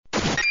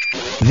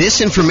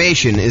This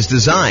information is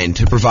designed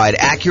to provide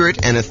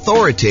accurate and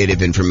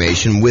authoritative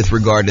information with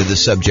regard to the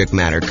subject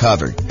matter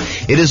covered.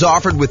 It is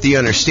offered with the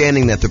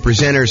understanding that the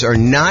presenters are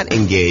not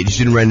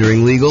engaged in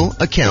rendering legal,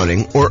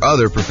 accounting, or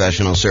other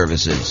professional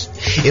services.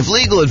 If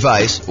legal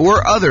advice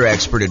or other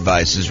expert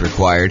advice is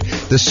required,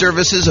 the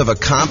services of a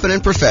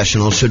competent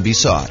professional should be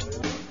sought.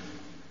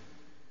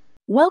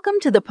 Welcome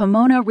to the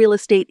Pomona Real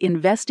Estate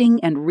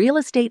Investing and Real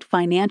Estate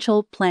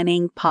Financial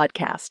Planning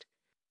Podcast.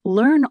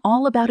 Learn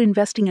all about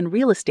investing in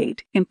real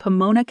estate in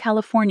Pomona,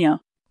 California,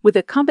 with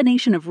a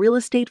combination of real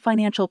estate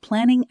financial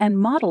planning and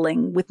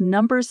modeling with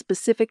numbers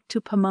specific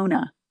to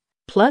Pomona,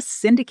 plus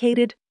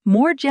syndicated,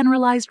 more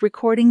generalized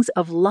recordings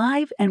of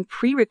live and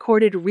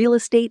pre-recorded real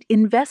estate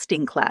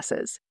investing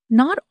classes,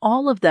 not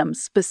all of them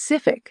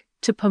specific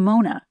to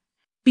Pomona.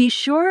 Be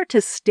sure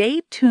to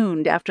stay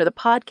tuned after the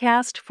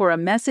podcast for a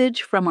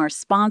message from our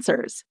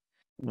sponsors.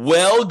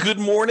 Well, good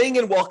morning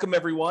and welcome,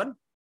 everyone.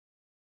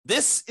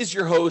 This is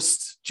your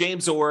host,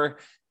 James Orr,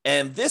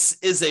 and this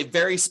is a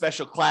very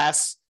special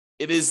class.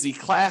 It is the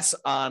class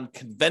on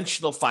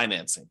conventional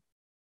financing.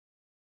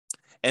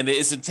 And it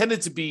is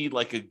intended to be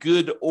like a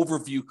good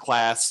overview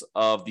class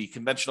of the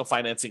conventional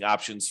financing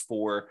options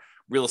for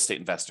real estate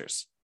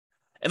investors.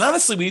 And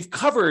honestly, we've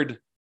covered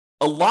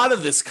a lot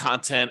of this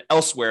content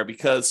elsewhere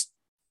because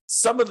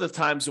some of the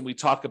times when we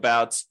talk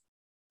about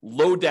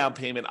low down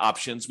payment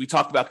options, we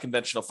talk about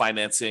conventional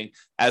financing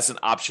as an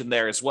option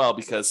there as well,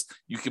 because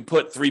you can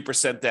put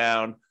 3%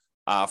 down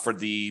for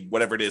the,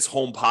 whatever it is,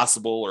 Home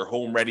Possible or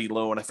Home Ready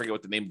loan. I forget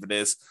what the name of it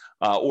is,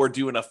 or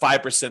doing a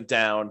 5%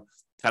 down,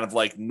 kind of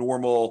like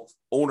normal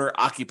owner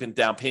occupant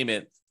down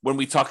payment when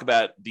we talk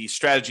about the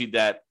strategy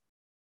that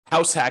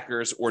house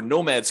hackers or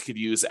nomads could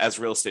use as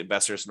real estate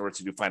investors in order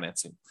to do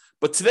financing.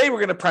 But today we're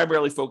going to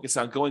primarily focus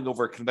on going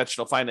over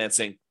conventional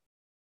financing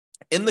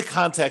in the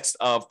context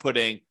of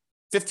putting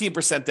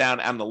 15% down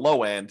on the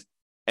low end,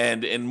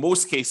 and in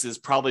most cases,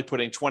 probably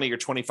putting 20 or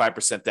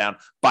 25% down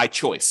by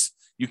choice.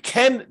 You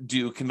can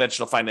do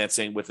conventional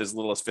financing with as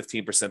little as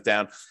 15%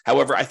 down.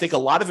 However, I think a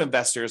lot of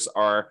investors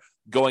are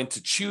going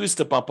to choose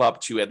to bump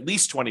up to at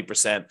least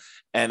 20%.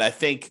 And I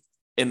think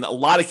in a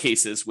lot of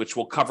cases, which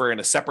we'll cover in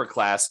a separate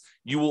class,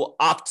 you will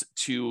opt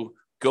to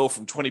go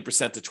from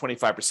 20% to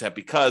 25%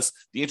 because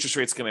the interest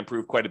rate is going to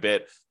improve quite a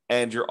bit.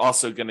 And you're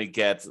also going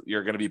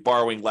to be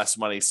borrowing less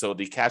money, so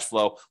the cash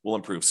flow will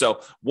improve.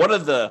 So one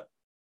of the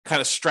kind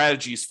of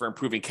strategies for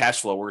improving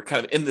cash flow, we're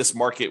kind of in this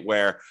market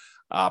where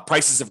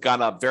prices have gone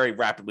up very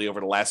rapidly over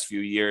the last few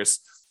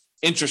years.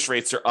 Interest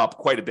rates are up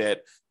quite a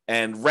bit,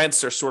 and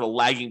rents are sort of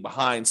lagging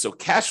behind. So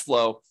cash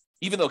flow,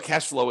 even though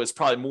cash flow is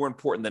probably more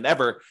important than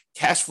ever,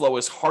 cash flow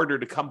is harder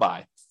to come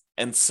by.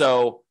 And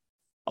so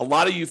a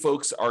lot of you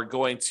folks are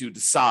going to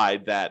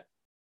decide that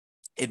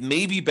it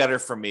may be better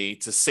for me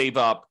to save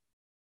up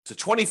to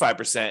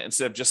 25%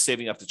 instead of just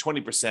saving up to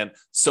 20%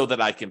 so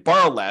that I can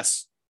borrow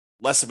less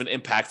of an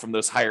impact from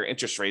those higher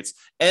interest rates.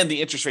 And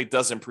the interest rate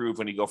does improve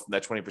when you go from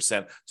that 20%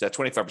 to that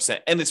 25%.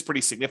 And it's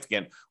pretty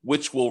significant,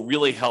 which will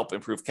really help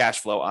improve cash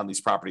flow on these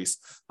properties.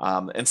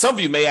 And some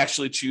of you may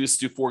actually choose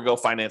to forego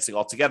financing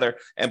altogether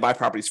and buy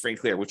properties free and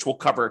clear, which we'll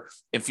cover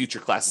in future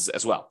classes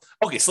as well.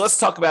 Okay, so let's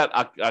talk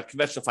about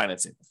conventional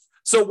financing.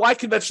 So why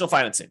conventional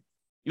financing?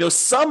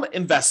 Some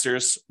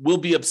investors will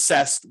be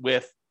obsessed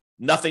with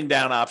nothing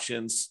down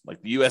options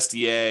like the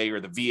USDA or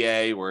the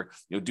VA, or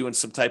doing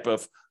some type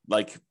of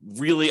like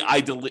really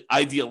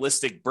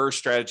idealistic burst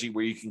strategy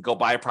where you can go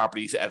buy a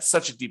property at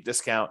such a deep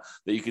discount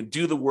that you can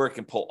do the work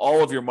and pull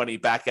all of your money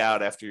back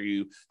out after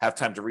you have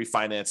time to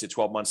refinance it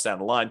 12 months down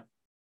the line.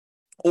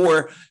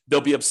 Or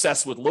they'll be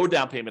obsessed with low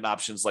down payment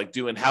options like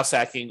doing house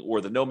hacking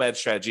or the nomad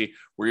strategy,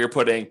 where you're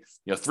putting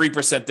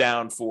 3%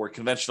 down for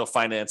conventional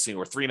financing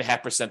or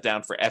 3.5%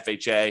 down for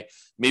FHA.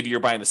 Maybe you're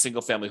buying a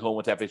single family home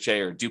with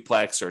FHA or a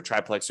duplex or a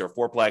triplex or a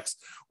fourplex,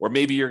 or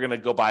maybe you're going to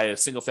go buy a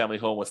single family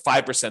home with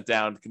 5%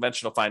 down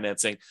conventional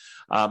financing.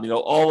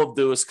 All of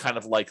those kind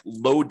of like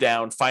low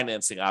down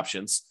financing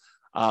options.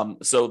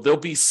 So there'll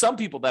be some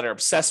people that are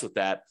obsessed with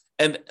that.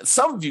 And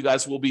some of you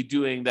guys will be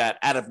doing that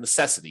out of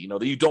necessity,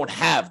 that you don't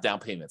have down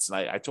payments. And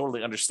I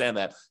totally understand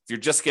that. If you're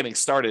just getting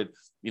started,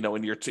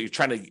 and you're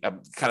trying to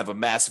kind of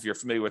amass, if you're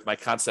familiar with my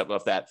concept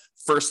of that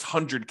first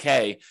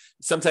 100K,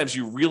 sometimes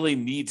you really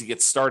need to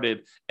get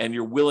started and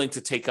you're willing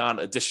to take on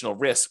additional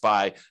risk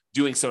by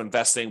doing some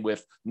investing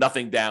with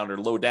nothing down or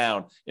low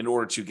down in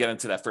order to get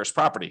into that first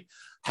property.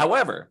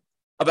 However,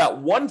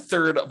 about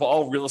 1/3 of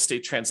all real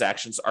estate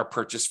transactions are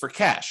purchased for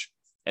cash.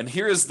 And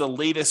here is the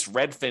latest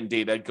Redfin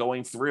data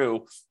going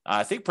through,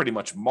 I think pretty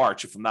much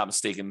March, if I'm not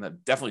mistaken.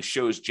 That definitely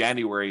shows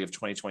January of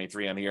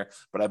 2023 on here,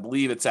 but I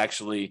believe it's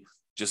actually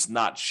just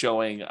not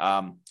showing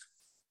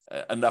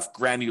enough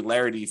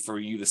granularity for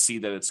you to see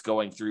that it's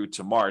going through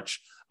to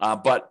March.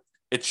 But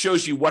it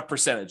shows you what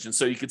percentage. And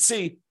so you could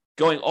see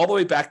going all the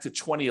way back to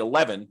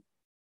 2011,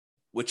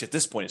 which at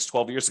this point is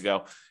 12 years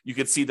ago, you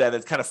could see that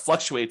it kind of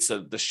fluctuates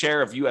the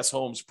share of U.S.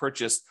 homes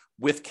purchased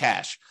with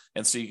cash.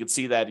 And so you can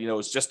see that,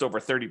 it's just over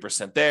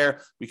 30%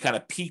 there. We kind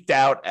of peaked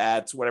out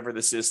at whatever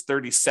this is,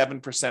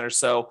 37% or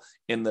so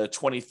in the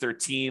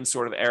 2013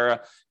 sort of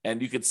era.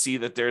 And you can see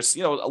that there's,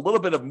 a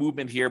little bit of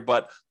movement here,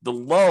 but the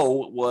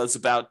low was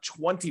about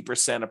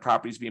 20% of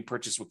properties being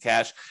purchased with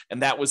cash.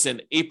 And that was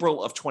in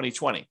April of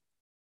 2020,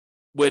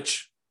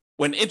 which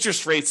when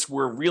interest rates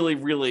were really,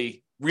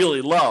 really,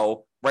 really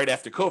low, right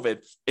after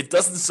COVID, it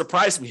doesn't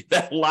surprise me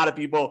that a lot of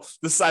people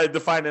decided to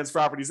finance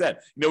properties then.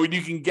 When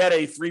you can get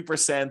a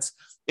 3%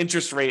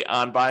 interest rate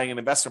on buying an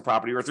investment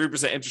property or a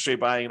 3% interest rate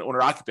buying an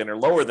owner-occupant or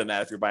lower than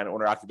that if you're buying an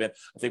owner-occupant,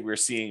 I think we were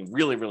seeing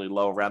really, really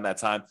low around that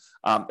time.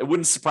 It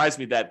wouldn't surprise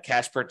me that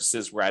cash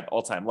purchases were at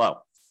all-time low.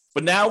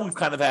 But now we've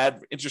kind of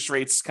had interest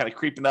rates kind of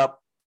creeping up,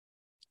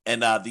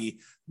 and the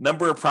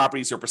number of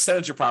properties or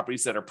percentage of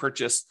properties that are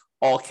purchased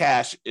all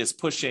cash is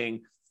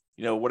pushing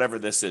whatever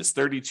this is,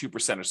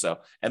 32% or so.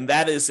 And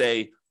that is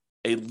a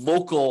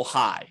local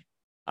high.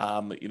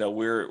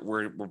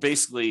 We're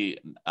basically,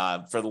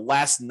 for the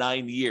last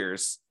 9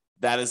 years,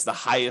 that is the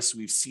highest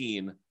we've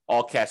seen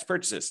all cash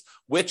purchases,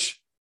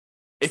 which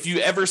if you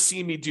ever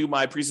see me do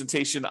my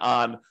presentation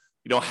on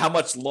how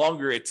much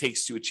longer it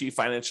takes to achieve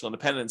financial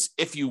independence,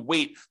 if you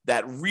wait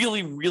that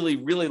really, really,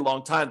 really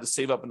long time to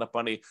save up enough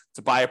money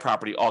to buy a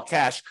property all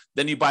cash,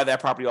 then you buy that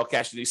property all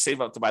cash and you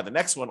save up to buy the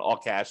next one all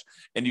cash.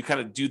 And you kind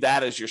of do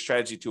that as your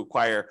strategy to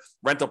acquire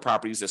rental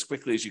properties as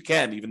quickly as you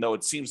can, even though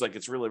it seems like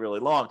it's really, really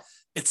long.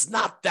 It's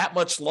not that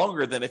much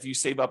longer than if you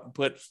save up and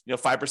put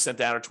 5%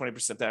 down or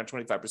 20% down or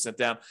 25%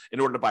 down in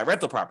order to buy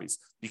rental properties,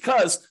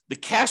 because the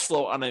cash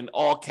flow on an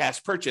all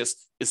cash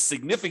purchase is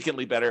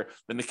significantly better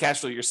than the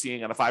cash flow you're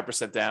seeing on a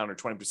 5% down or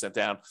 20%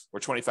 down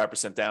or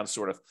 25% down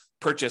sort of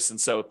purchase.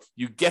 And so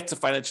you get to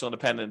financial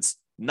independence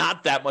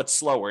not that much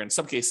slower, in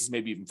some cases,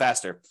 maybe even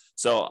faster.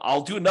 So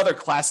I'll do another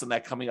class on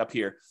that coming up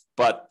here,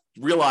 but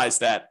realize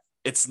that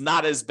it's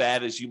not as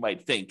bad as you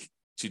might think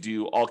to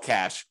do all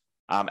cash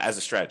as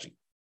a strategy.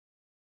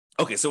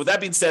 Okay, so with that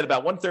being said,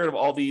 about 1/3 of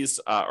all these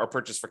are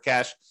purchased for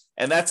cash,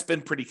 and that's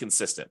been pretty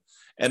consistent.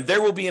 And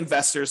there will be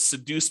investors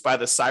seduced by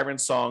the siren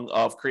song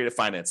of creative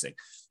financing.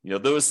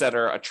 Those that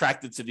are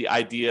attracted to the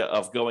idea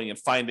of going and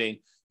finding,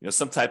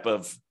 some type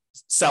of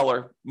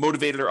seller,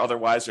 motivated or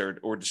otherwise,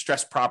 or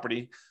distressed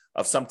property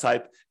of some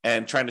type,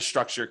 and trying to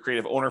structure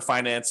creative owner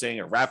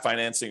financing or wrap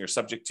financing or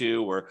subject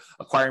to, or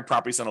acquiring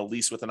properties on a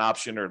lease with an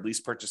option or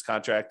lease purchase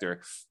contract,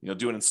 or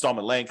do an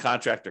installment land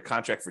contract or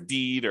contract for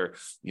deed, or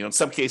in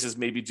some cases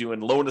maybe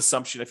doing loan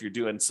assumption if you're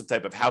doing some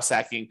type of house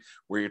hacking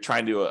where you're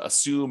trying to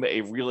assume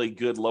a really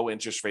good low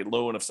interest rate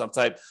loan of some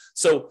type.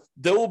 So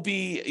there will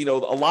be a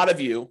lot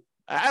of you,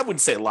 I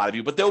wouldn't say a lot of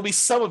you, but there will be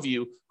some of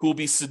you who will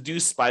be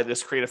seduced by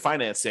this creative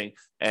financing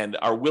and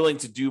are willing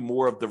to do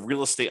more of the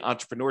real estate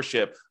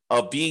entrepreneurship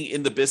of being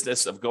in the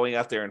business of going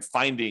out there and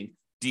finding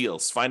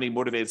deals, finding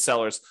motivated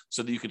sellers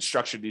so that you can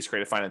structure these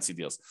creative financing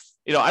deals.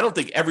 I don't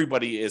think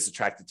everybody is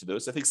attracted to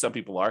those. I think some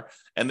people are,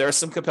 and there are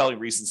some compelling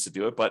reasons to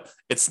do it, but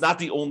it's not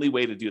the only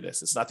way to do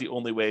this. It's not the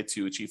only way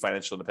to achieve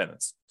financial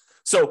independence.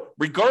 So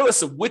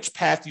regardless of which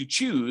path you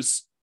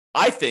choose,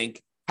 I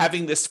think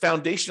having this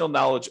foundational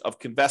knowledge of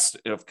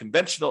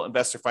conventional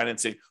investor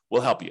financing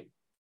will help you.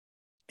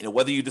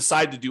 Whether you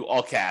decide to do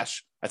all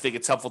cash, I think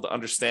it's helpful to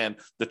understand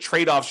the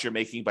trade-offs you're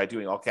making by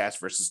doing all cash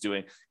versus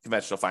doing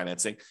conventional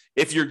financing.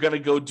 If you're going to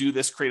go do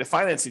this creative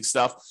financing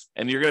stuff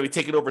and you're going to be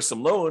taking over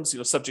some loans,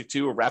 subject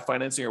to or wrap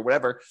financing or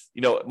whatever,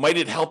 might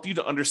it help you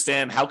to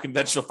understand how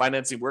conventional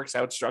financing works,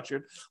 how it's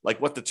structured,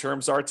 like what the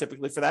terms are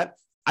typically for that?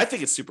 I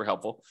think it's super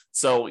helpful.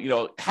 So,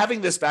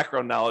 having this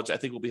background knowledge, I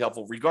think will be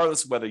helpful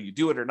regardless of whether you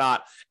do it or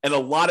not. And a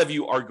lot of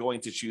you are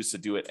going to choose to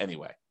do it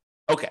anyway.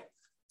 Okay.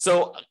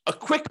 So a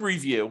quick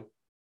review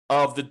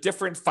of the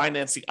different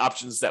financing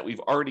options that we've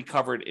already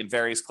covered in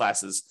various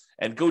classes,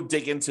 and go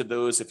dig into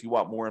those if you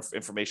want more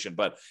information.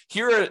 But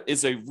here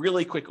is a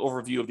really quick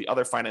overview of the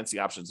other financing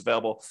options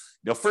available.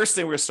 First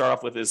thing we're going to start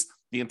off with is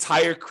the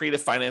entire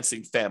creative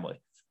financing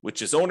family,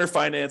 which is owner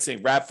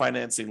financing, wrap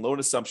financing, loan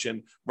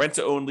assumption, rent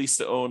to own, lease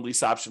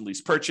option,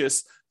 lease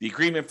purchase, the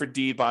agreement for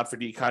deed, bond for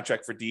deed,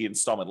 contract for deed,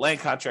 installment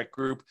land contract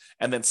group,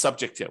 and then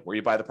subject to, where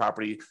you buy the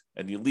property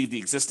and you leave the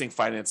existing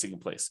financing in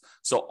place.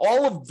 So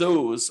all of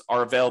those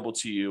are available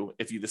to you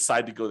if you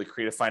decide to go the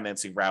creative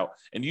financing route.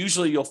 And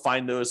usually you'll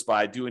find those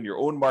by doing your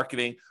own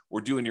marketing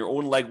or doing your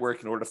own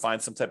legwork in order to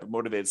find some type of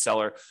motivated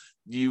seller.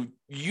 You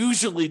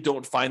usually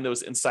don't find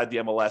those inside the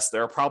MLS.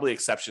 There are probably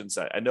exceptions.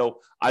 I know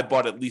I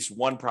bought at least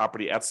one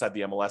property outside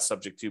the MLS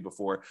subject to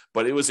before,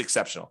 but it was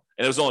exceptional.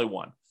 And it was only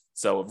one.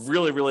 So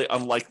really, really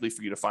unlikely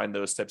for you to find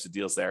those types of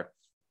deals there.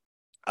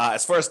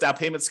 As far as down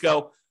payments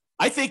go,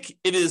 I think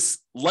it is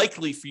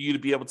likely for you to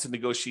be able to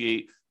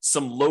negotiate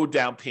some low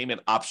down payment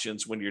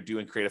options when you're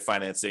doing creative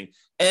financing.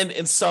 And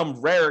in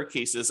some rare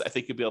cases, I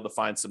think you'll be able to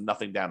find some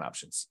nothing down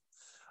options.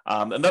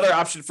 Another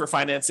option for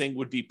financing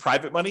would be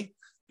private money.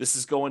 This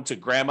is going to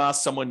grandma,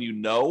 someone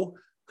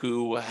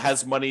who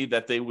has money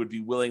that they would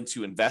be willing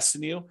to invest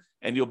in you.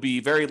 and you'll be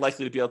very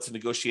likely to be able to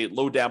negotiate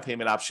low down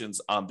payment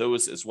options on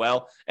those as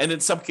well. And in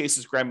some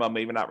cases, grandma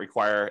may not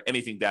require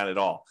anything down at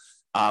all.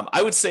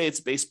 I would say it's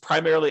based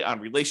primarily on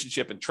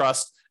relationship and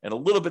trust and a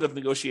little bit of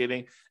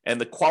negotiating, and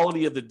the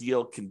quality of the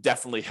deal can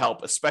definitely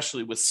help,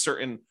 especially with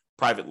certain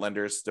private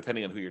lenders,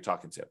 depending on who you're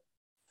talking to.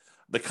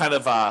 The kind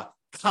of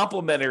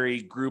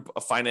complementary group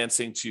of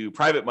financing to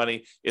private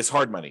money is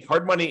hard money.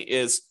 Hard money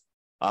is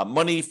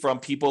money from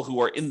people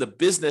who are in the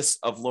business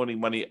of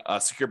loaning money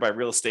secured by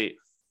real estate.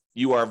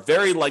 You are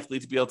very likely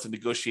to be able to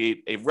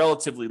negotiate a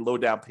relatively low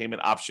down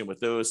payment option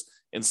with those.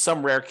 In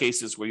some rare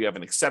cases where you have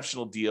an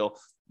exceptional deal,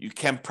 you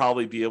can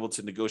probably be able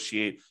to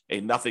negotiate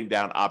a nothing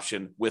down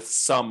option with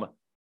some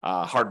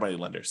hard money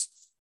lenders.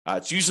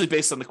 It's usually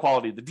based on the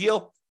quality of the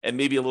deal and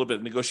maybe a little bit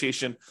of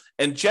negotiation.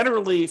 And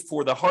generally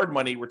for the hard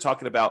money, we're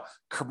talking about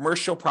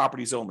commercial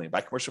properties only. By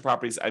commercial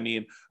properties, I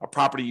mean a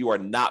property you are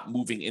not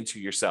moving into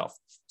yourself.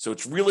 So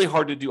it's really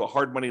hard to do a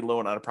hard money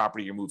loan on a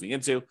property you're moving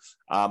into,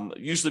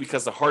 usually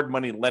because the hard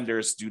money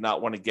lenders do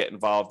not want to get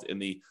involved in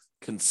the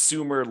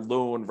consumer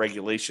loan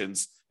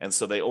regulations. And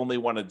so they only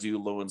want to do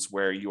loans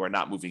where you are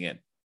not moving in.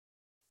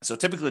 So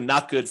typically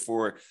not good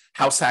for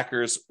house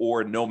hackers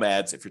or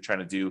nomads if you're trying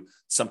to do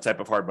some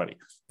type of hard money.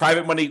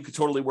 Private money could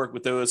totally work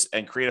with those,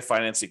 and creative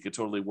financing could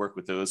totally work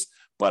with those.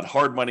 But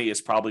hard money is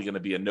probably going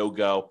to be a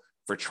no-go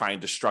for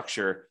trying to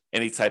structure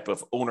any type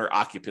of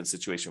owner-occupant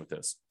situation with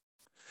those.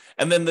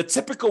 And then the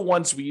typical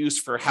ones we use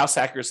for house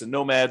hackers and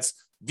nomads,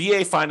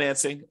 VA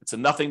financing. It's a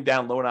nothing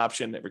down loan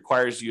option. It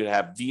requires you to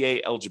have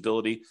VA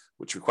eligibility,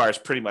 which requires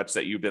pretty much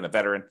that you've been a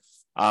veteran.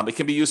 It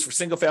can be used for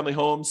single-family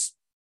homes,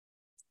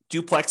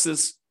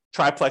 duplexes,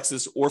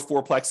 triplexes, or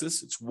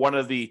fourplexes. It's one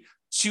of the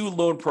two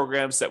loan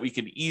programs that we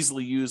can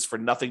easily use for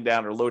nothing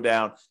down or low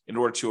down in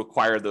order to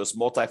acquire those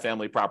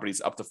multifamily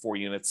properties up to 4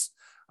 units.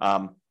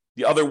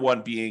 The other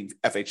one being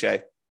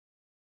FHA.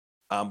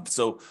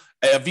 So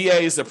a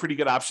VA is a pretty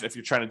good option if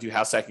you're trying to do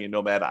house hacking and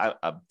nomad.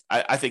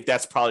 I think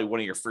that's probably one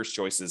of your first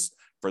choices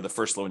for the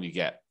first loan you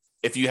get,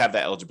 if you have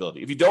that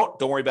eligibility. If you don't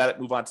worry about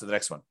it. Move on to the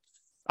next one.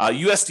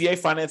 USDA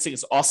financing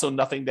is also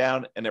nothing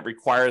down, and it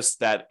requires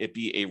that it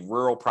be a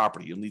rural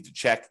property. You'll need to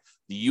check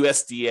the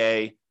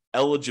USDA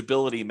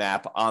eligibility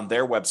map on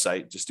their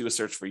website. Just do a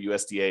search for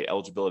USDA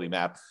eligibility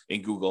map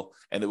in Google,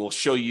 and it will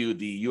show you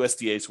the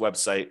USDA's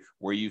website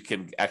where you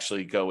can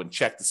actually go and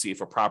check to see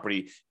if a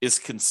property is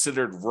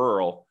considered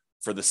rural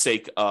for the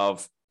sake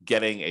of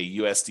getting a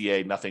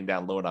USDA nothing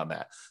down loan on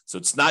that. So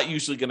it's not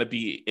usually going to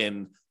be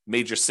in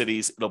major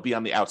cities. It'll be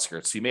on the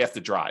outskirts. So you may have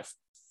to drive.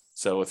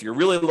 So if you're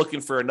really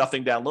looking for a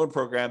nothing down loan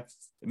program,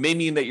 it may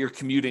mean that you're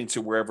commuting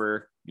to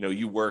wherever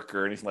you work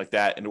or anything like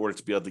that in order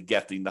to be able to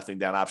get the nothing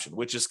down option,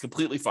 which is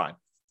completely fine.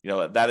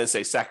 That is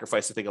a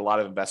sacrifice I think a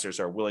lot of investors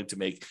are willing to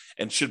make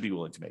and should be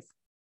willing to make.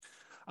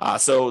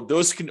 So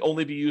those can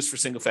only be used for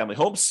single family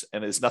homes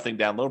and is nothing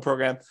down loan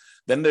program.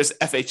 Then there's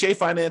FHA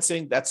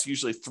financing. That's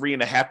usually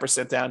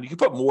 3.5% down. You can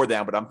put more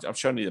down, but I'm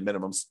showing you the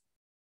minimums.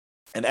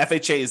 And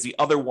FHA is the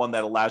other one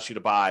that allows you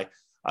to buy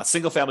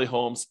single family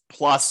homes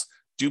plus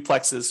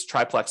duplexes,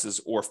 triplexes,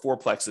 or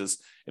fourplexes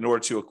in order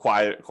to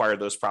acquire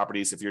those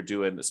properties.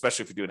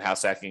 Especially if you're doing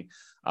house hacking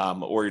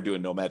or you're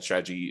doing nomad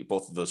strategy,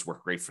 both of those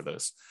work great for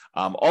those.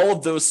 All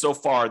of those so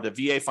far, the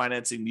VA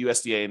financing, the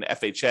USDA, and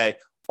FHA,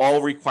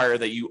 all require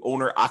that you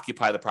owner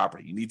occupy the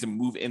property. You need to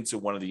move into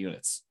one of the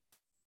units,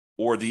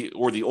 or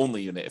the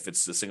only unit if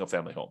it's a single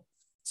family home.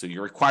 So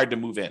you're required to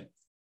move in.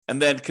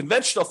 And then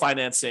conventional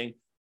financing,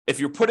 if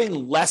you're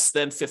putting less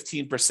than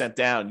 15%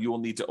 down, you will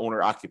need to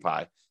owner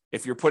occupy.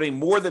 If you're putting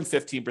more than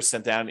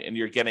 15% down and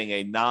you're getting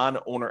a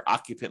non-owner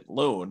occupant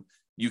loan,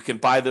 you can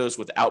buy those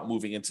without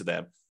moving into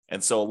them.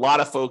 And so a lot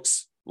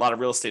of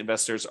real estate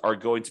investors are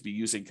going to be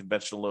using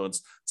conventional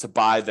loans to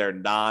buy their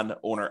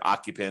non-owner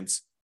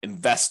occupants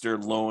investor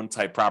loan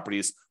type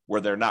properties where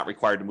they're not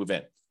required to move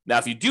in. Now,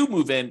 if you do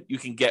move in, you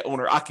can get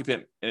owner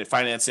occupant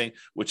financing,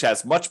 which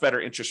has much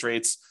better interest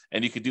rates,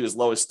 and you could do as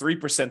low as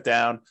 3%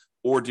 down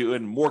or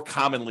doing more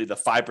commonly the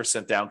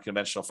 5% down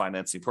conventional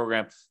financing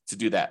program to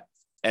do that.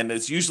 And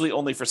it's usually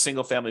only for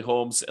single family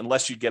homes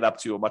unless you get up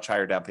to a much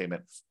higher down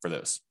payment for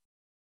those.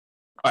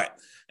 All right.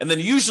 And then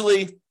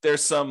usually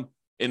there's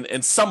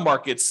in some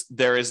markets,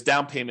 there is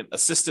down payment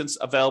assistance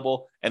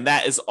available, and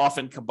that is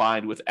often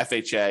combined with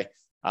FHA.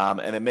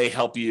 And it may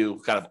help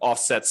you kind of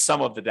offset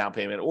some of the down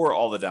payment or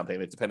all the down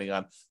payment, depending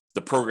on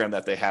the program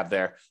that they have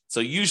there.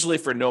 So usually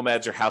for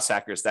nomads or house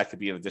hackers, that could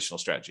be an additional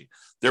strategy.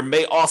 There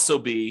may also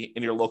be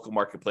in your local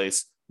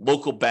marketplace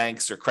local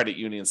banks or credit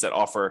unions that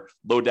offer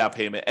low down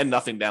payment and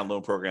nothing down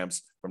loan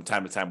programs. From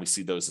time to time, we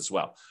see those as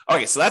well.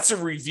 Okay, so that's a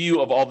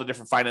review of all the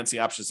different financing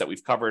options that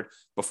we've covered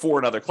before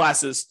in other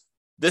classes.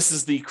 This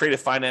is the creative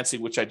financing,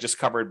 which I just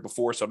covered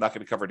before, so I'm not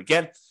going to cover it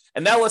again.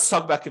 And now let's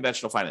talk about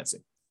conventional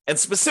financing, and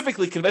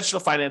specifically conventional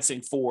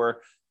financing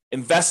for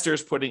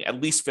investors putting at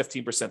least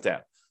 15% down.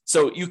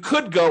 So you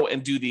could go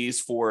and do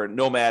these for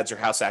nomads or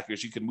house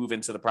hackers. You can move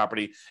into the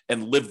property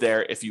and live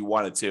there if you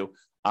wanted to.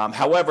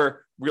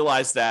 However,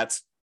 realize that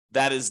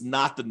is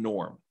not the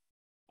norm.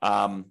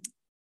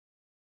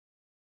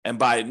 And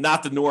by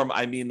not the norm,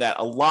 I mean that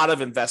a lot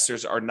of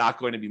investors are not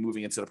going to be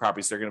moving into the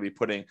properties. They're going to be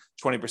putting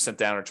 20%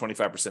 down or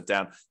 25%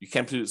 down. You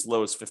can put as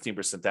low as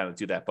 15% down and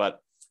do that. But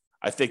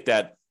I think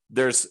that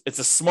it's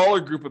a smaller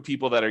group of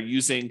people that are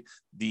using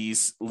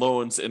these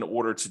loans in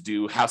order to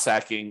do house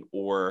hacking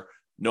or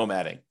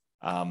nomading.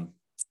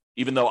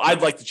 Even though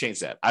I'd like to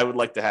change that. I would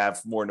like to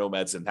have more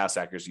nomads and house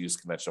hackers use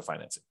conventional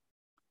financing.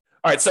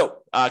 All right, so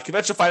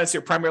conventional finance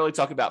here primarily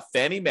talking about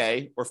Fannie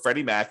Mae or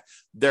Freddie Mac.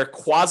 They're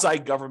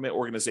quasi-government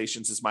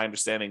organizations, is my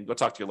understanding. Go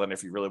talk to your lender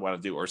if you really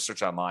want to do, or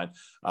search online.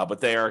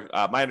 But they are,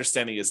 my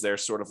understanding is they're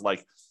sort of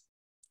like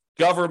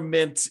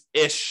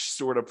government-ish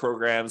sort of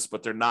programs,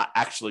 but they're not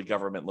actually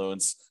government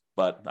loans.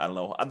 But I don't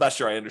know. I'm not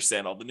sure I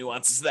understand all the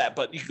nuances of that,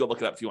 but you can go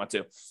look it up if you want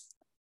to.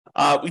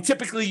 We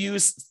typically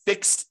use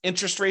fixed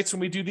interest rates when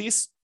we do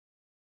these.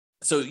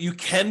 So you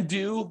can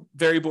do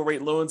variable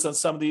rate loans on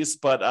some of these,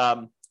 but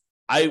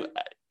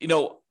in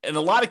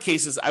a lot of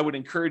cases, I would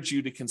encourage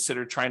you to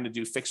consider trying to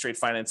do fixed rate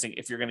financing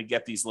if you're going to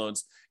get these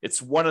loans.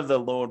 It's one of the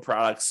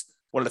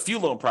few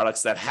loan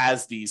products that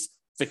has these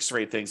fixed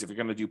rate things. If you're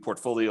going to do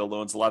portfolio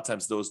loans, a lot of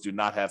times those do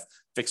not have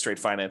fixed rate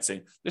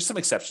financing. There's some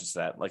exceptions to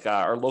that. Like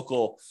our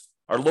local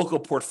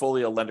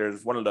portfolio lender,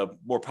 one of the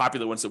more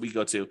popular ones that we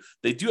go to,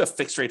 they do have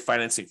fixed rate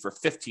financing for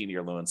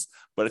 15-year loans.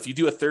 But if you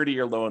do a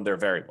 30-year loan, they're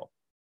variable.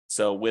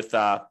 So with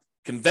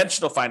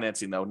conventional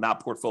financing, though,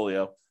 not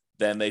portfolio,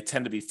 then they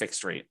tend to be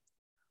fixed rate.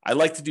 I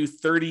like to do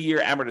 30-year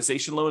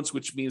amortization loans,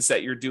 which means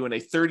that you're doing a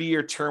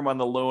 30-year term on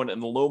the loan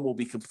and the loan will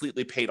be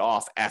completely paid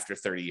off after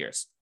 30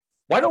 years.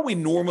 Why don't we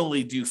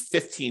normally do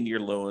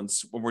 15-year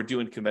loans when we're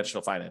doing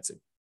conventional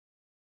financing?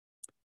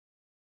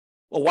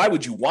 Well, why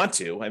would you want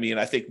to? I mean,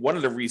 I think one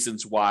of the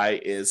reasons why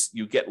is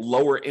you get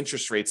lower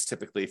interest rates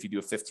typically if you do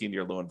a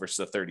 15-year loan versus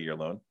a 30-year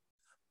loan.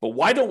 But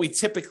why don't we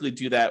typically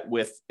do that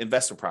with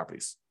investment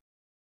properties?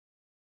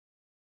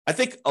 I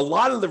think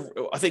one of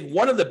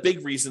the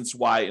big reasons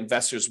why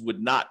investors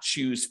would not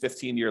choose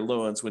 15-year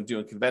loans when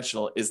doing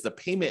conventional is the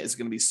payment is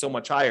going to be so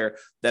much higher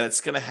that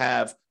it's going to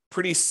have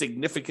pretty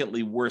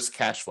significantly worse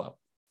cash flow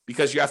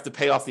because you have to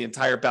pay off the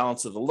entire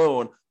balance of the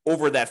loan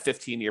over that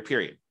 15-year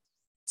period.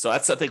 So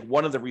that's, I think,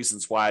 one of the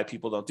reasons why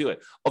people don't do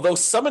it. Although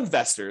some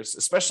investors,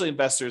 especially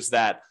investors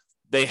that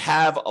they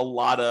have a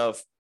lot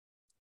of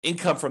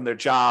income from their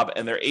job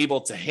and they're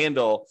able to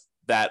handle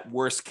that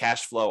worse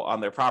cash flow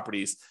on their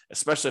properties,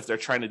 especially if they're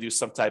trying to do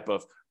some type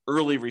of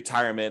early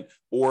retirement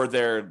or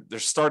they're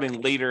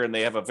starting later and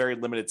they have a very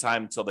limited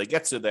time until they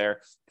get to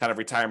their kind of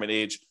retirement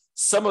age.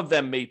 Some of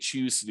them may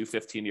choose to do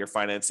 15-year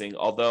financing,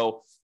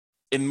 although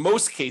in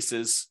most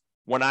cases,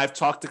 when I've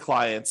talked to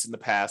clients in the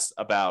past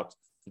about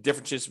the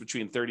differences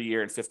between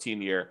 30-year and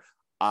 15-year,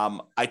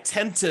 I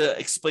tend to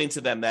explain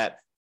to them that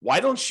why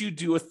don't you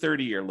do a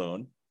 30-year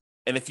loan?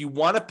 And if you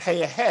want to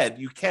pay ahead,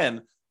 you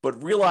can,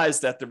 but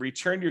realize that the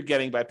return you're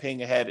getting by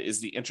paying ahead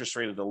is the interest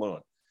rate of the loan.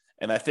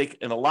 And I think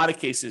in a lot of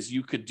cases,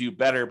 you could do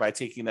better by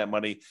taking that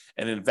money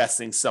and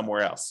investing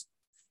somewhere else.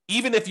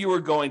 Even if you were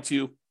going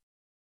to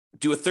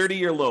do a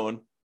 30-year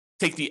loan,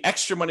 take the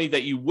extra money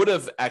that you would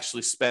have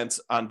actually spent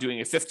on doing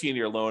a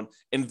 15-year loan,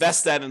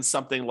 invest that in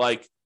something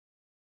like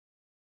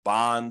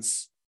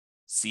bonds,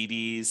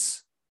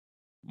 CDs,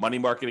 money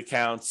market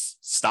accounts,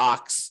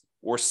 stocks,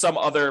 or some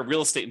other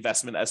real estate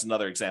investment as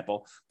another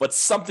example, but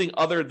something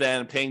other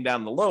than paying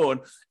down the loan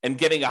and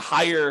getting a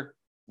higher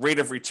rate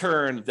of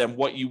return than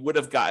what you would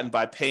have gotten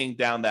by paying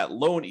down that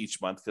loan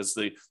each month, because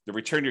the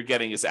return you're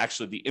getting is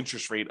actually the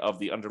interest rate of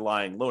the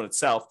underlying loan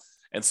itself.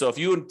 And so if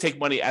you would take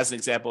money as an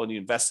example and you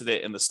invested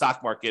it in the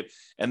stock market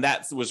and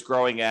that was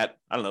growing at,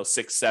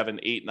 6, 7,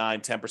 8,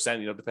 9,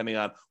 10%, depending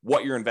on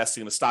what you're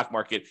investing in the stock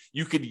market,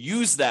 you could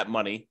use that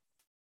money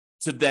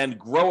to then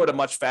grow at a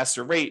much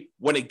faster rate.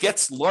 When it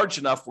gets large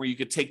enough where you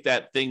could take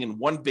that thing in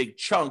one big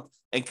chunk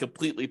and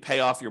completely pay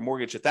off your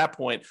mortgage at that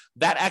point,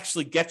 that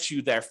actually gets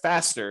you there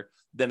faster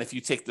than if you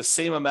take the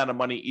same amount of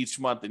money each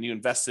month and you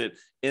invest it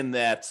in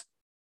that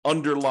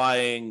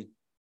underlying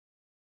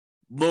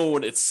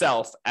loan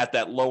itself at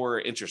that lower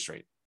interest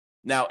rate.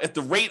 Now, if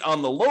the rate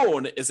on the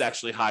loan is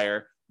actually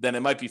higher, then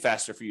it might be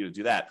faster for you to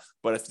do that.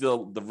 But if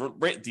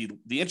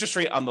the interest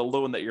rate on the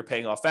loan that you're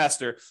paying off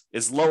faster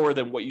is lower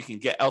than what you can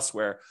get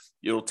elsewhere,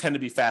 it'll tend to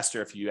be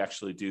faster if you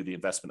actually do the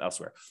investment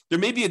elsewhere. There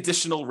may be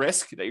additional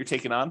risk that you're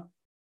taking on.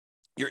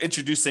 You're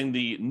introducing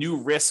the new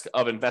risk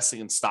of investing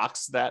in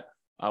stocks that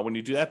when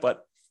you do that.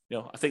 But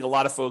I think a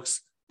lot of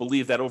folks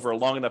believe that over a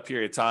long enough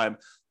period of time,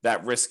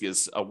 that risk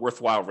is a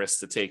worthwhile risk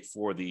to take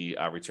for the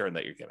return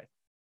that you're getting.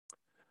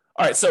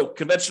 All right, so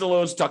conventional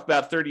loans, talked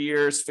about 30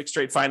 years, fixed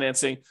rate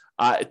financing.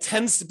 It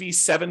tends to be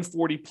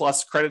 740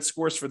 plus credit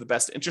scores for the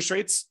best interest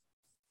rates.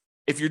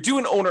 If you're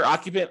doing owner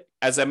occupant,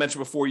 as I mentioned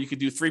before, you could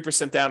do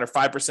 3% down or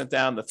 5%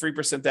 down. The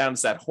 3% down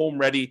is that home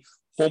ready,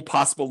 home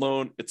possible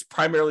loan. It's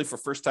primarily for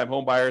first time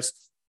home buyers.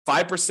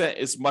 5%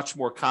 is much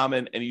more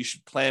common, and you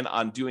should plan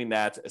on doing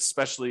that,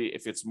 especially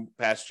if it's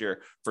past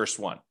your first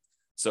one.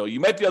 So you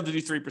might be able to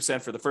do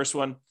 3% for the first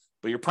one,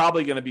 but you're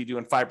probably going to be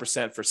doing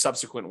 5% for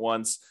subsequent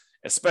ones,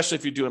 especially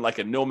if you're doing like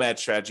a nomad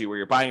strategy where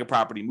you're buying a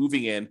property,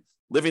 moving in,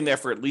 living there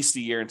for at least a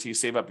year until you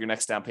save up your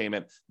next down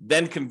payment,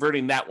 then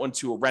converting that one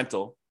to a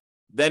rental.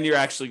 Then you're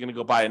actually going to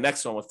go buy a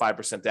next one with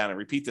 5% down and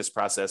repeat this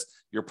process.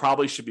 You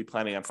probably should be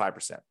planning on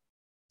 5%,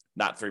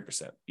 not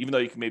 3%, even though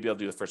you can maybe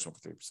do the first one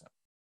for 3%.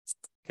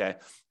 Okay.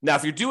 Now,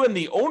 if you're doing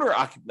the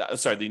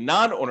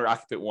non-owner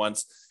occupant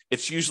ones,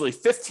 it's usually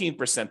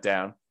 15%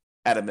 down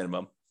at a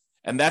minimum,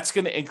 and that's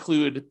going to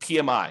include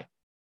PMI.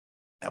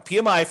 Now,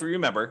 PMI, if you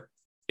remember,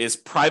 is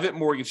private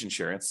mortgage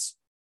insurance.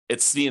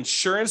 It's the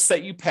insurance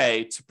that you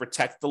pay to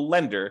protect the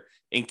lender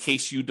in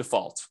case you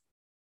default.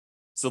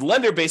 So the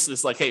lender basically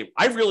is like, hey,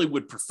 I really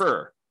would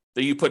prefer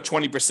that you put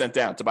 20%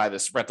 down to buy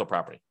this rental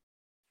property.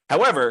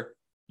 However,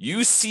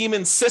 you seem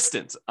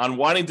insistent on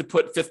wanting to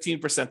put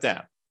 15%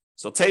 down.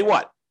 So I'll tell you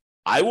what,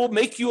 I will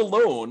make you a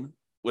loan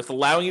with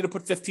allowing you to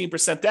put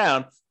 15%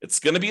 down. It's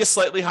going to be a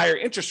slightly higher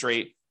interest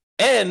rate.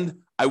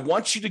 And I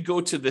want you to go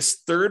to this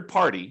third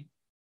party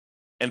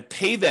and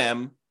pay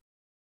them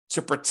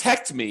to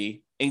protect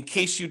me in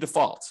case you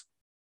default.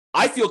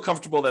 I feel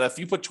comfortable that if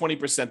you put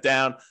 20%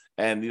 down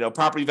and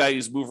property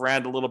values move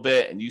around a little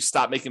bit and you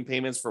stop making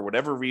payments for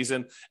whatever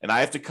reason, and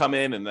I have to come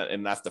in and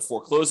I have to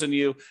foreclose on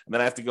you, and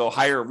then I have to go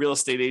hire a real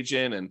estate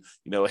agent and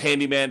a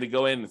handyman to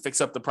go in and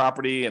fix up the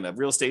property and a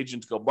real estate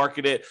agent to go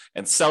market it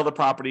and sell the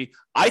property,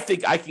 I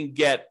think I can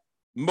get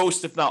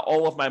most, if not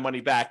all of my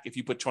money back if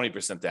you put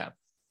 20% down.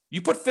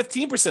 You put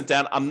 15%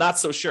 down, I'm not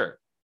so sure.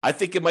 I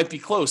think it might be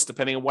close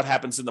depending on what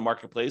happens in the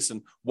marketplace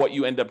and what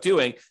you end up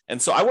doing.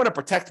 And so I want to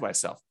protect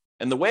myself.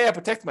 And the way I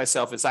protect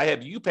myself is I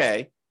have you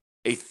pay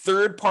a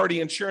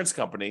third-party insurance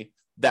company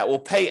that will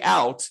pay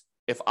out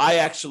if I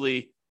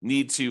actually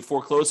need to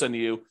foreclose on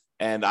you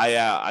and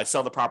I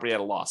sell the property at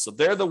a loss. So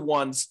they're the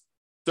ones,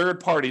 third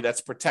party,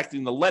 that's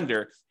protecting the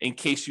lender in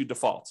case you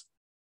default.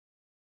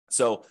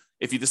 So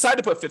if you decide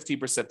to put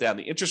 15% down,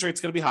 the interest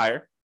rate's going to be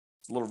higher.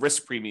 It's a little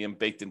risk premium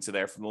baked into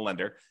there from the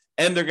lender,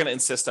 and they're going to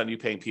insist on you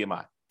paying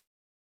PMI.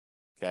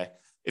 Okay.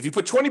 If you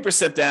put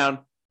 20% down,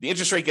 the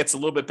interest rate gets a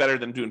little bit better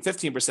than doing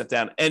 15%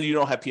 down, and you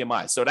don't have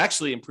PMI. So it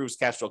actually improves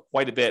cash flow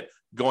quite a bit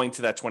going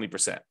to that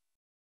 20%.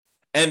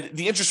 And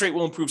the interest rate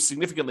will improve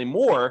significantly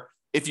more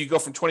if you go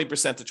from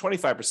 20% to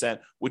 25%,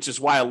 which is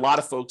why a lot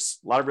of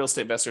real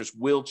estate investors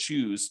will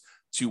choose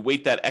to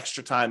wait that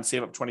extra time,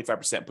 save up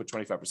 25%, and put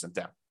 25%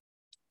 down.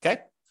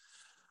 Okay.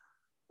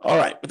 All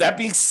right. With that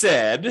being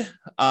said,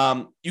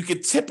 you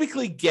could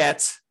typically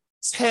get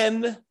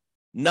 10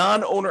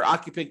 non-owner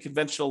occupant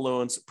conventional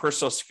loans per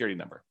Social Security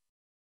number.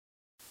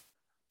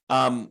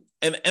 And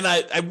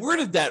I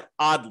worded that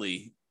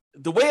oddly.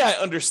 The way I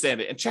understand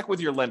it, and check with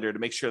your lender to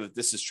make sure that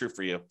this is true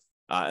for you,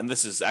 and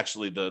this is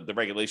actually the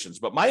regulations,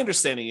 but my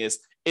understanding is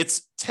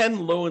it's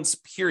 10 loans,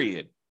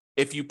 period,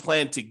 if you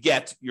plan to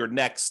get your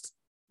next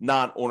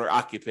non-owner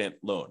occupant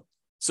loan.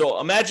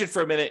 So imagine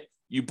for a minute,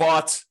 you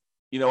bought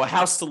a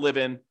house to live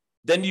in,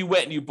 then you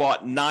went and you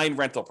bought 9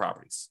 rental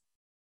properties,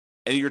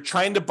 and you're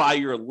trying to buy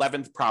your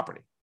 11th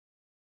property.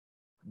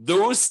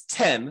 Those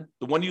 10,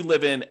 the one you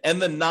live in,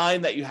 and the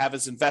 9 that you have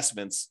as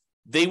investments,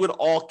 they would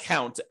all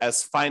count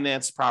as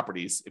financed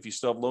properties if you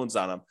still have loans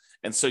on them.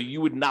 And so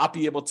you would not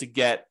be able to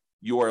get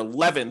your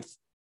 11th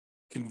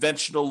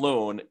conventional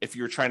loan if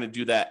you're trying to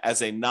do that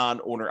as a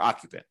non-owner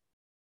occupant.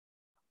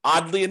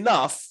 Oddly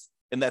enough,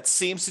 in that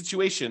same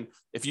situation,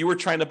 if you were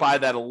trying to buy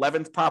that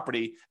 11th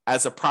property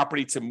as a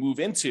property to move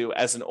into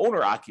as an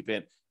owner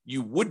occupant,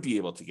 you would be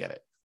able to get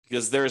it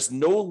because there's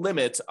no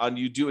limit on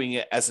you doing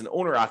it as an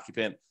owner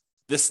occupant.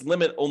 This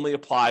limit only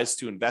applies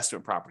to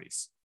investment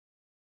properties.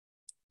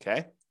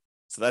 Okay,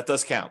 so that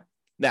does count.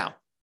 Now,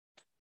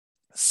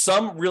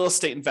 some real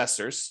estate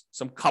investors,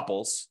 some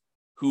couples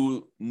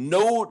who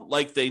know,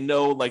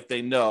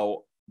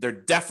 they're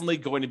definitely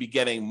going to be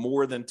getting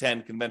more than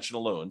 10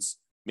 conventional loans.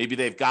 Maybe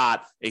they've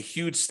got a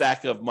huge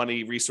stack of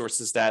money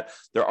resources that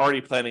they're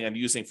already planning on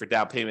using for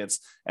down payments,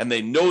 and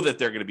they know that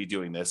they're going to be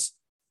doing this.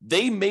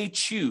 They may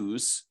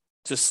choose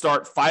to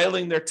start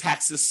filing their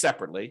taxes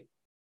separately,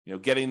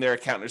 getting their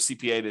accountant or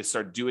CPA to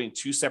start doing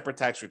 2 separate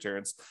tax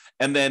returns.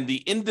 And then the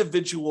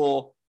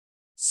individual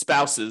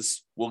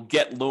spouses will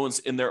get loans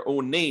in their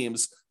own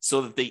names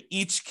so that they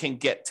each can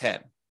get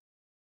 10.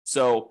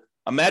 So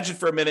imagine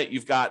for a minute,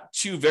 you've got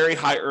 2 very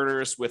high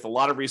earners with a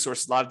lot of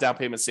resources, a lot of down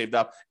payments saved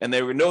up, and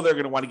they know they're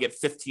going to want to get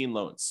 15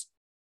 loans.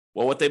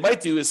 Well, what they might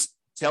do is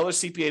tell their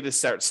CPA to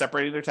start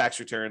separating their tax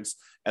returns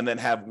and then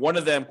have one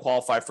of them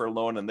qualify for a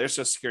loan and their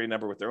Social Security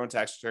number with their own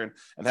tax return,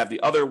 and have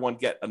the other one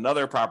get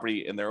another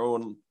property in their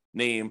own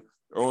name,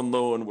 their own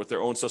loan with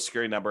their own Social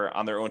Security number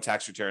on their own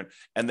tax return.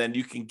 And then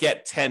you can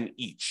get 10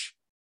 each.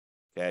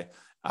 Okay.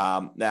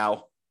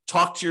 Now,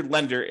 talk to your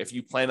lender if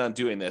you plan on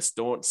doing this.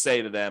 Don't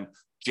say to them,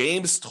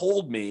 James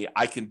told me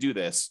I can do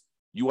this.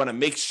 You want to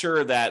make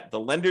sure that the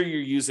lender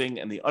you're using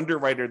and the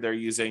underwriter they're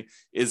using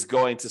is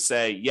going to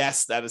say,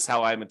 yes, that is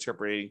how I'm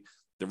interpreting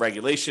the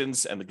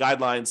regulations and the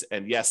guidelines.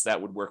 And yes,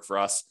 that would work for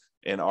us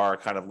in our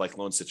kind of like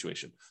loan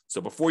situation.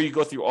 So before you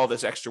go through all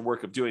this extra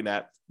work of doing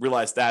that,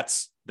 realize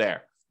that's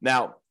there.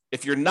 Now,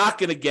 if you're not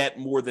going to get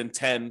more than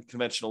 10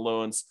 conventional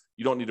loans,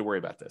 you don't need to worry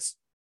about this.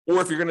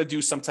 Or if you're going to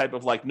do some type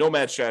of like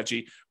nomad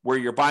strategy where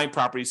you're buying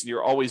properties and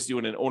you're always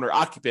doing an owner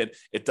occupant,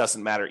 it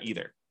doesn't matter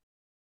either.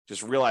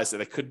 Just realize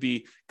that it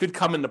could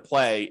come into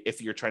play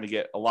if you're trying to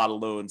get a lot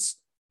of loans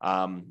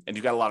and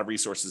you've got a lot of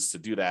resources to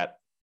do that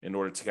in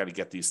order to kind of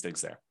get these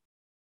things there.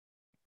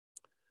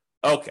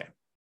 Okay.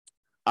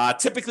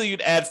 Typically,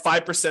 you'd add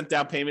 5%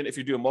 down payment if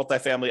you're doing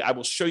multifamily. I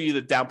will show you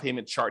the down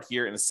payment chart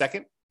here in a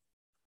second.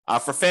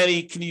 For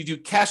Fannie, can you do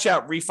cash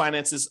out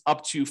refinances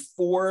up to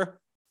 4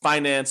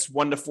 finance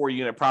 1 to 4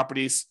 unit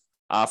properties?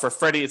 For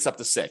Freddie, it's up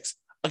to 6.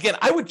 Again,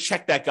 I would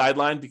check that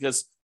guideline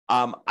because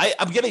I'm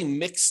getting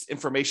mixed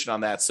information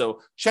on that.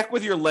 So check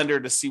with your lender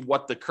to see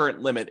what the current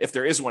limit, if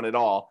there is one at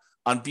all,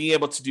 on being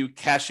able to do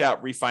cash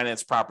out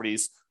refinance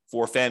properties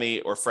for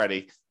Fannie or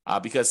Freddie,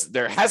 because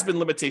there has been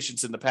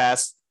limitations in the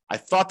past. I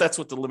thought that's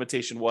what the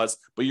limitation was,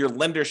 but your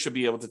lender should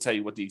be able to tell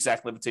you what the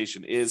exact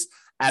limitation is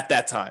at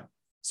that time.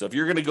 So if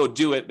you're going to go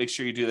do it, make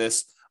sure you do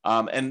this.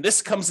 And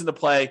this comes into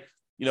play,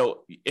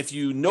 if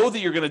you know that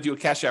you're going to do a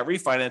cash out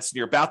refinance and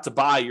you're about to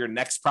buy your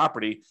next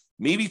property,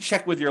 maybe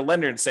check with your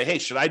lender and say, hey,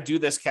 should I do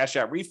this cash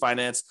out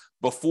refinance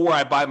before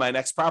I buy my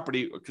next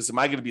property? Because am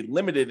I going to be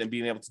limited in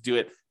being able to do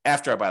it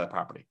after I buy the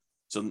property?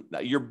 So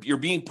you're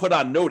being put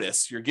on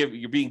notice. You're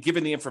being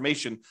given the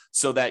information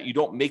so that you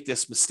don't make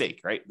this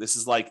mistake, right? This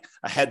is like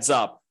a heads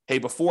up. Hey,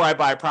 before I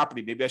buy a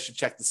property, maybe I should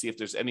check to see if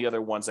there's any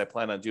other ones I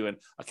plan on doing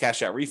a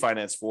cash out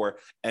refinance for,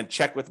 and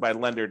check with my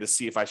lender to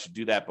see if I should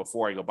do that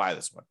before I go buy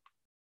this one.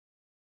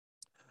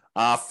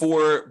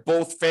 For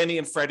both Fannie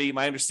and Freddie,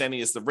 my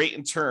understanding is the rate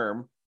and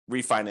term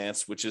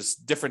refinance, which is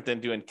different than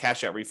doing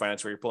cash out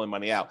refinance where you're pulling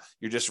money out.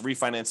 You're just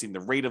refinancing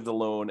the rate of the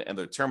loan and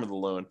the term of the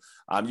loan.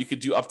 You could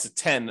do up to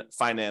 10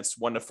 financed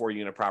 1 to 4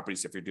 unit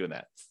properties if you're doing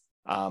that.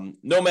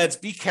 Nomads,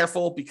 be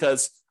careful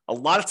because a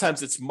lot of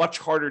times it's much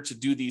harder to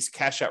do these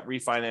cash out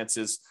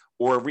refinances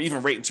or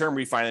even rate and term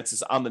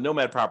refinances on the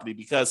nomad property,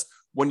 because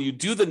when you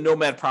do the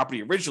nomad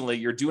property originally,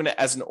 you're doing it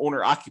as an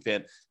owner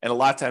occupant, and a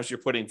lot of times you're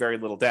putting very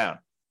little down.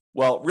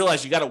 Well,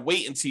 realize you got to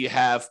wait until you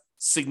have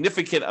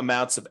significant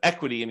amounts of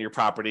equity in your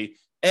property.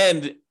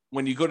 And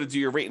when you go to do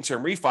your rate and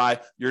term refi,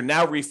 you're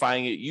now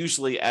refining it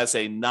usually as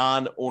a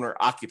non-owner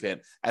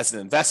occupant, as an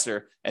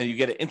investor, and you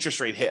get an interest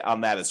rate hit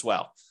on that as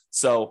well.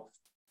 So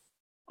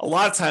a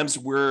lot of times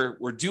we're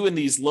doing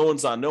these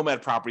loans on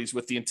nomad properties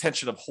with the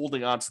intention of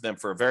holding on to them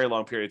for a very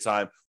long period of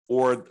time,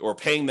 or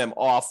paying them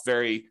off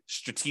very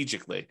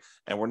strategically.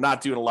 And we're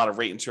not doing a lot of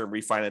rate and term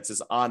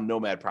refinances on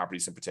nomad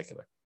properties in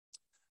particular.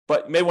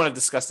 But you may want to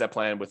discuss that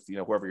plan with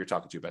whoever you're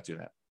talking to about doing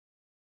that.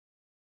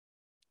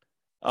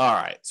 All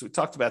right, so we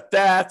talked about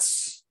that.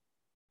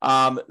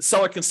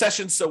 Seller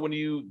concessions. So when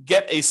you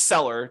get a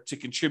seller to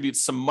contribute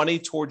some money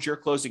towards your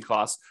closing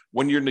costs,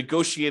 when you're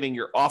negotiating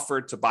your offer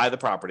to buy the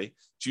property,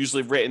 it's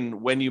usually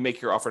written when you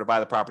make your offer to buy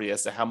the property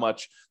as to how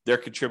much they're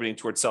contributing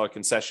towards seller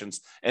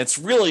concessions. And it's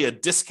really a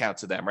discount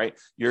to them, right?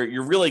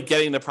 You're really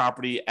getting the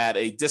property at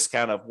a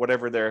discount of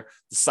whatever they're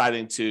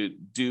deciding to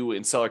do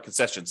in seller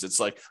concessions. It's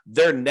like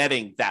they're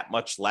netting that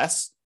much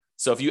less.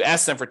 So if you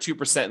ask them for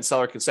 2% in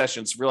seller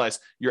concessions, realize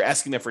you're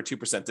asking them for a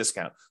 2%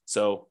 discount.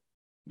 So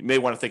you may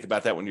want to think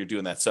about that when you're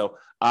doing that. So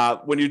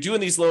when you're doing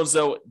these loans,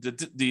 though,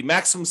 the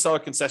maximum seller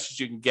concessions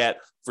you can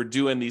get for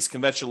doing these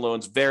conventional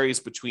loans varies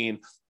between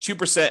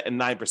 2% and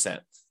 9%.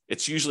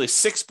 It's usually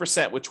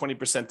 6% with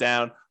 20%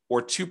 down,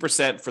 or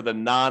 2% for the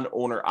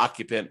non-owner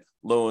occupant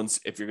loans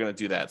if you're going to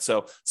do that.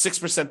 So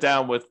 6%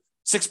 down with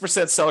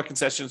 6% seller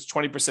concessions,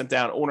 20%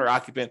 down owner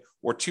occupant,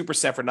 or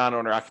 2% for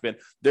non-owner occupant.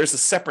 There's a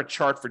separate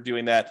chart for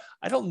doing that.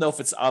 I don't know if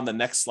it's on the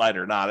next slide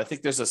or not. I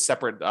think there's a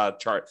separate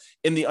chart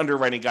in the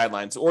underwriting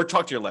guidelines, or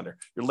talk to your lender.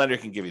 Your lender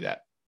can give you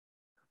that.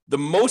 The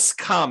most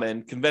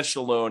common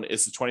conventional loan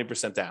is the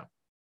 20% down.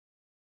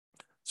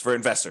 It's for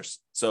investors.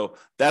 So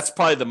that's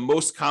probably the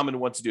most common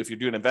one to do if you're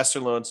doing investor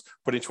loans,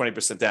 putting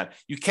 20% down.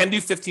 You can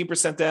do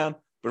 15% down,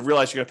 but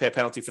realize you're going to pay a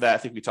penalty for that. I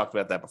think we talked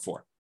about that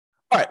before.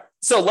 All right,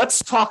 so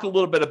let's talk a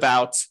little bit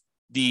about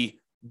the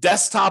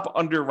desktop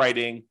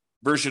underwriting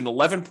version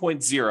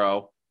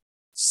 11.0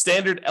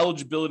 standard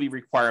eligibility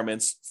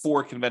requirements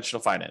for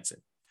conventional financing.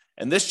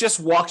 And this just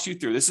walks you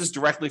through. This is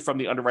directly from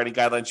the underwriting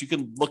guidelines. You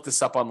can look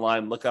this up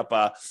online, look up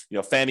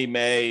Fannie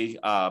Mae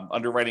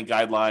underwriting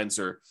guidelines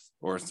or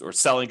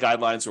selling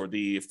guidelines, or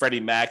the Freddie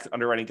Mac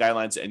underwriting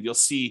guidelines, and you'll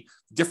see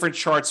different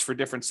charts for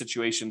different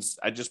situations.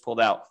 I just pulled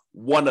out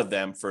one of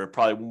them for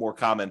probably more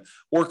common,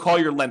 or call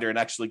your lender and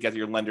actually get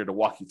your lender to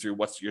walk you through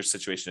what your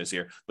situation is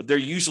here. But they're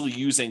usually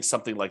using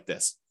something like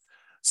this.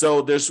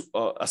 So there's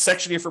a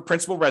section here for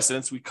principal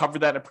residence. We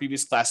covered that in a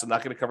previous class. I'm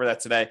not going to cover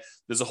that today.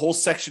 There's a whole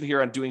section here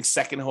on doing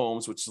second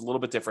homes, which is a little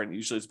bit different.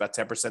 Usually it's about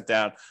 10%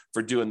 down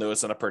for doing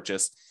those on a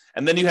purchase.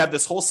 And then you have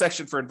this whole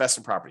section for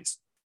investment properties.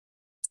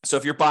 So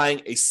if you're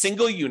buying a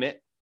single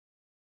unit,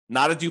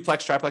 not a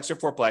duplex, triplex, or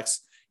fourplex,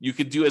 you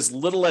could do as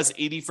little as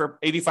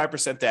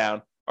 85%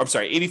 down.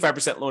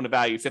 85% loan to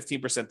value,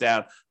 15%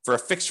 down for a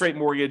fixed rate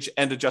mortgage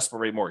and adjustable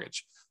rate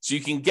mortgage. So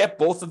you can get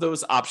both of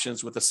those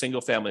options with a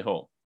single family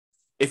home.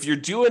 If you're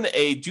doing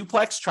a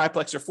duplex,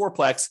 triplex, or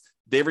fourplex,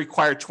 they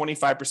require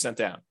 25%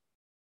 down.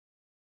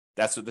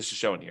 That's what this is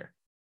showing here.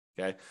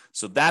 Okay.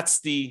 So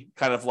that's the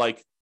kind of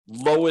like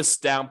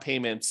lowest down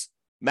payments,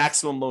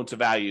 maximum loan to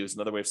value is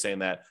another way of saying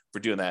that for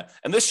doing that.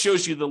 And this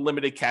shows you the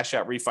limited cash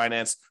out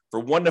refinance for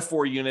 1 to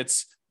 4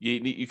 units.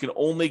 You can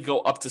only go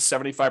up to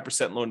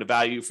 75% loan to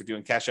value for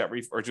doing cash out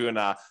or doing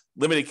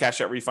limited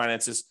cash out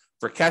refinances.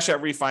 For cash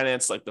out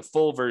refinance, like the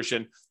full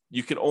version,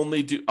 you can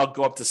only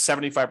go up to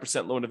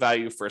 75% loan to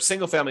value for a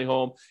single family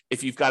home.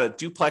 If you've got a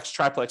duplex,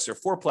 triplex, or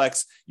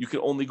fourplex, you can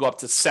only go up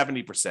to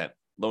 70%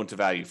 loan to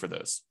value for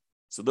those.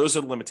 So those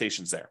are the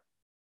limitations there.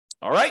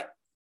 All right.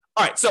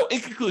 So in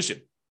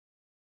conclusion,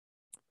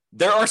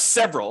 there are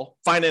several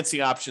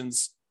financing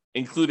options,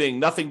 including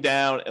nothing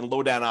down and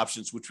low down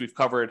options, which we've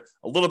covered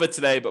a little bit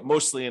today, but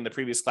mostly in the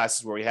previous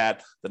classes where we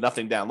had the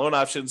nothing down loan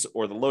options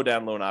or the low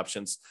down loan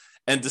options.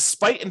 And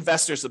despite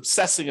investors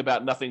obsessing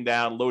about nothing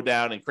down, low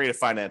down, and creative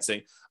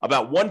financing,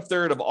 about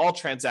 1/3 of all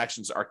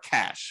transactions are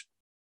cash.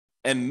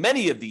 And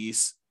many of the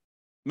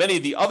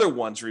other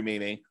ones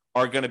remaining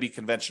are going to be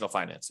conventional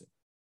financing.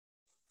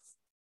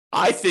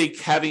 I think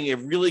having a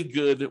really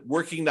good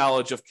working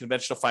knowledge of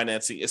conventional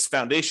financing is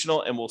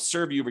foundational and will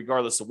serve you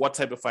regardless of what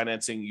type of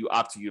financing you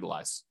opt to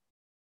utilize,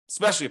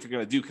 especially if you're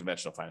going to do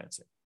conventional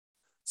financing.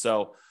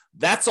 So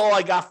that's all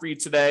I got for you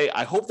today.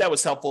 I hope that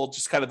was helpful.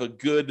 Just kind of a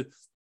good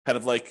kind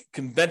of like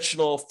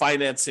conventional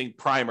financing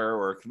primer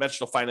or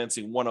conventional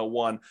financing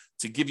 101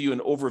 to give you an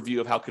overview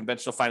of how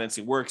conventional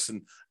financing works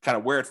and kind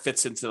of where it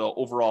fits into the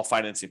overall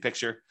financing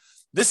picture.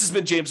 This has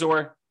been James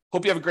Orr.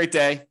 Hope you have a great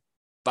day.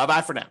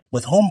 Bye-bye for now.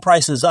 With home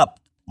prices up,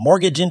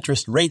 mortgage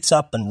interest rates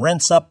up, and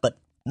rents up, but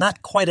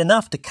not quite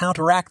enough to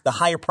counteract the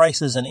higher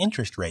prices and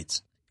interest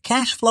rates,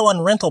 cash flow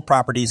on rental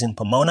properties in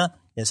Pomona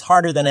is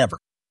harder than ever.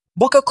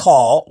 Book a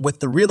call with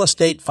the Real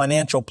Estate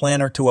Financial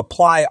Planner to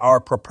apply our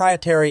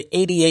proprietary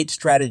 88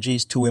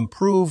 strategies to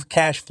improve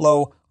cash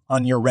flow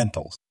on your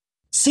rentals.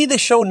 See the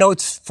show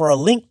notes for a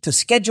link to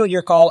schedule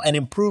your call and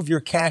improve your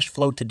cash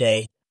flow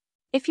today.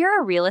 If you're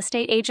a real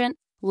estate agent,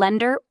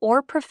 lender,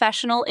 or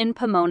professional in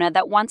Pomona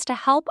that wants to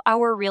help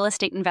our real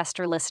estate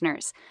investor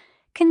listeners,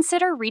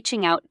 consider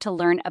reaching out to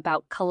learn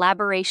about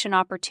collaboration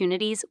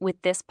opportunities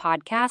with this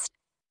podcast.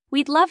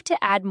 We'd love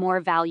to add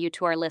more value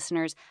to our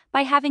listeners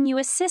by having you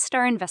assist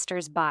our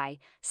investors buy,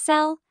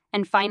 sell,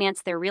 and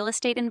finance their real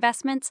estate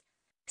investments.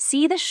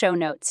 See the show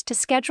notes to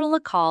schedule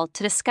a call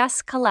to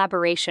discuss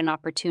collaboration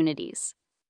opportunities.